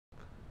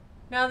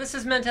Now this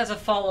is meant as a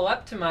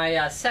follow-up to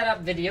my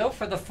setup video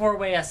for the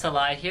 4-way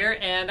SLI here,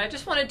 and I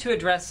just wanted to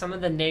address some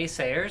of the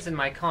naysayers in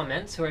my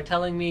comments who are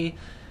telling me,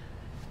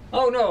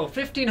 oh no,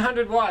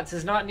 1500 watts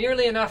is not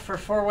nearly enough for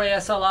 4-way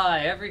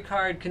SLI, every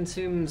card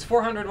consumes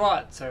 400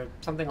 watts, or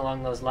something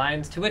along those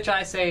lines, to which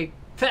I say,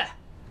 peh,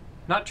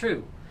 not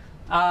true.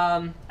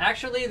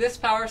 Actually, this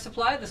power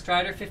supply, the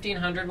Strider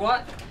 1500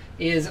 watt,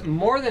 is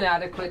more than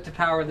adequate to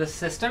power this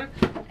system,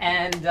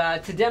 and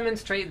to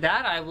demonstrate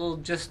that I will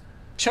just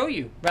show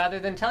you rather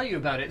than tell you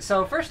about it.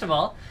 So first of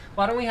all,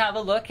 why don't we have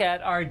a look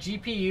at our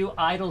GPU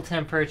idle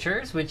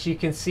temperatures, which you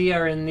can see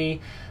are in the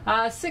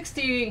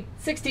 60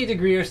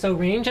 degree or so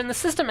range, and the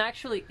system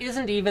actually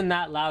isn't even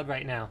that loud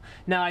right now.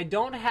 Now I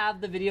don't have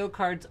the video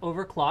cards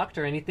overclocked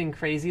or anything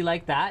crazy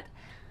like that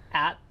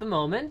at the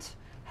moment.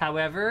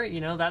 However, you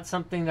know, that's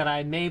something that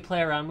I may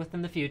play around with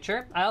in the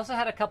future. I also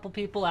had a couple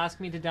people ask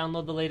me to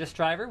download the latest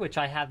driver, which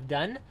I have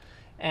done.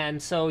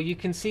 And so you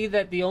can see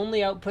that the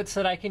only outputs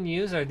that I can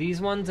use are these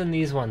ones and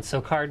these ones,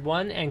 so card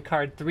 1 and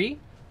card 3.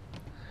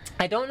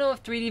 I don't know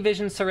if 3D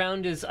Vision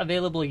Surround is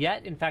available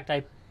yet. In fact,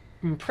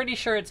 I'm pretty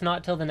sure it's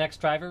not till the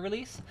next driver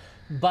release.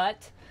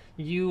 But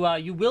you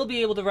will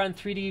be able to run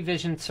 3D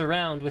Vision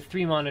Surround with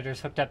 3 monitors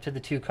hooked up to the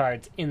 2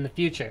 cards in the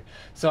future.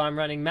 So I'm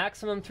running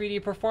maximum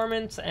 3D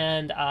performance,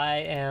 and I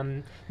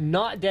am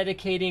not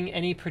dedicating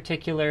any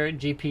particular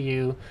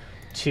GPU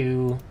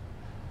to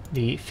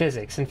the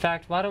physics. In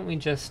fact, why don't we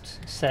just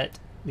set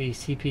the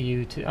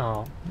CPU to,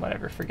 oh,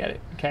 whatever, forget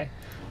it. Okay,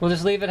 we'll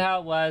just leave it how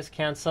it was,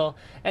 cancel.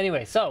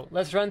 Anyway, so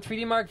let's run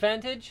 3D Mark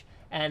Vantage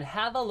and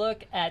have a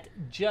look at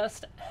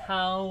just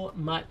how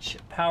much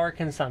power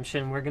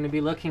consumption we're going to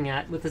be looking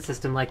at with a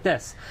system like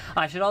this.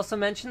 I should also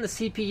mention the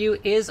CPU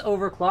is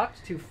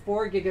overclocked to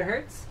 4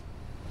 gigahertz.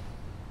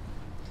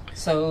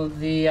 So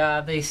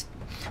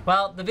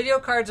well, the video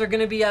cards are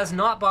going to be as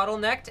not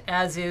bottlenecked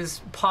as is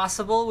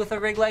possible with a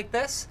rig like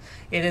this.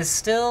 It is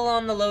still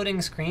on the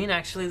loading screen.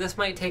 Actually, this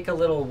might take a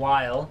little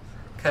while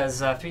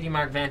because 3D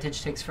Mark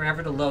Vantage takes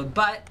forever to load,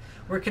 but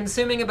we're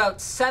consuming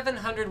about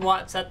 700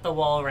 watts at the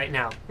wall right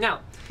now.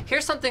 Now,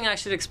 here's something I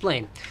should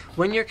explain.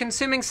 When you're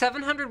consuming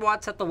 700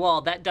 watts at the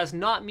wall, that does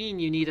not mean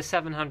you need a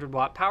 700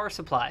 watt power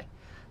supply.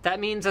 That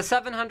means a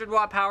 700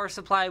 watt power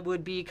supply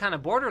would be kind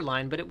of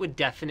borderline, but it would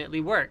definitely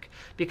work,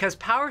 because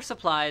power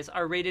supplies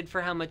are rated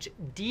for how much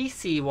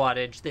DC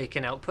wattage they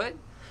can output,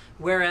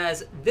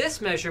 whereas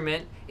this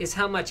measurement is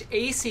how much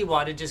AC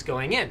wattage is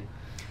going in.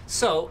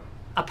 So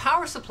a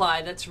power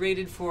supply that's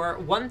rated for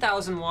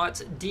 1000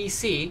 watts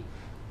DC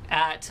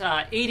at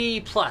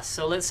 80 plus,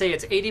 so let's say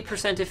it's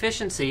 80%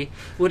 efficiency,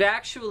 would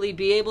actually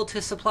be able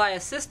to supply a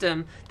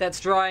system that's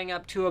drawing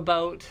up to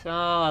about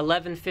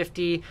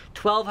 1150,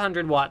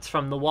 1200 watts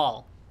from the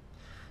wall.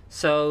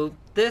 So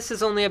this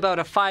is only about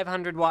a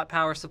 500 watt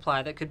power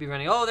supply that could be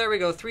running. Oh, there we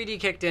go, 3D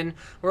kicked in.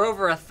 We're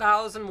over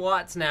 1000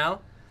 watts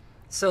now.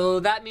 So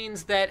that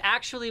means that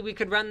actually we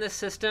could run this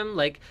system,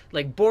 like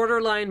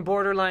borderline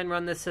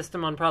run this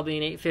system on probably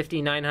an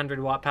 850, 900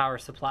 watt power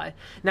supply.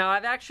 Now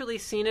I've actually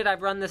seen it,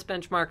 I've run this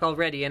benchmark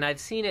already, and I've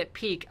seen it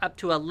peak up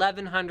to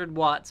 1100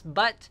 watts,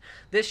 but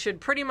this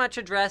should pretty much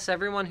address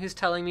everyone who's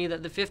telling me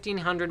that the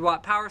 1500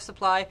 watt power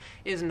supply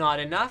is not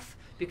enough,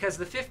 because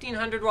the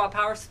 1500 watt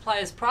power supply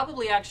is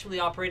probably actually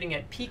operating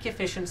at peak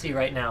efficiency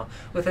right now.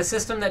 With a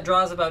system that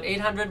draws about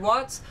 800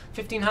 watts,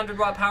 1500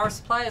 watt power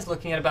supply is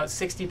looking at about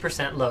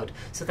 60% load.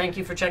 So thank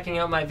you for checking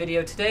out my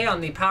video today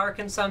on the power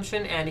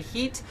consumption and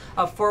heat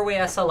of 4-way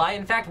SLI.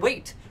 In fact,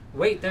 wait,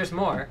 there's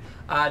more.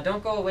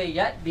 Don't go away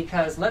yet,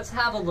 because let's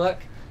have a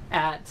look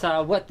at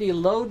what the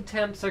load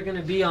temps are going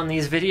to be on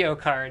these video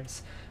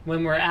cards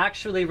when we're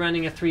actually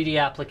running a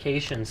 3D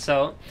application.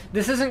 So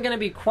this isn't going to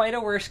be quite a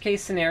worst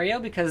case scenario,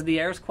 because the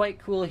air's quite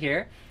cool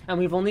here, and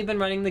we've only been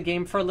running the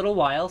game for a little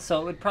while,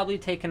 so it would probably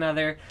take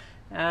another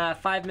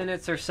 5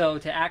 minutes or so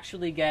to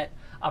actually get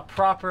a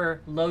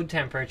proper load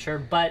temperature,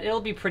 but it'll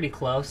be pretty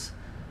close.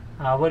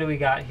 What do we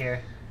got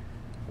here?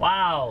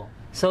 Wow!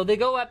 So they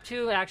go up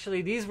to,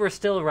 actually these were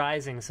still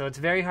rising, so it's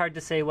very hard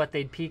to say what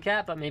they'd peak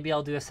at, but maybe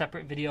I'll do a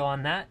separate video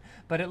on that.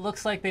 But it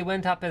looks like they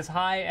went up as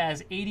high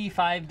as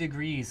 85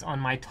 degrees on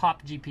my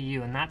top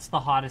GPU, and that's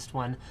the hottest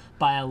one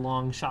by a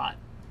long shot.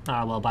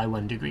 Well, by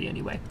 1 degree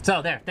anyway.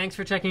 So there, thanks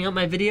for checking out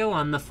my video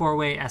on the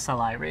 4-way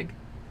SLI rig.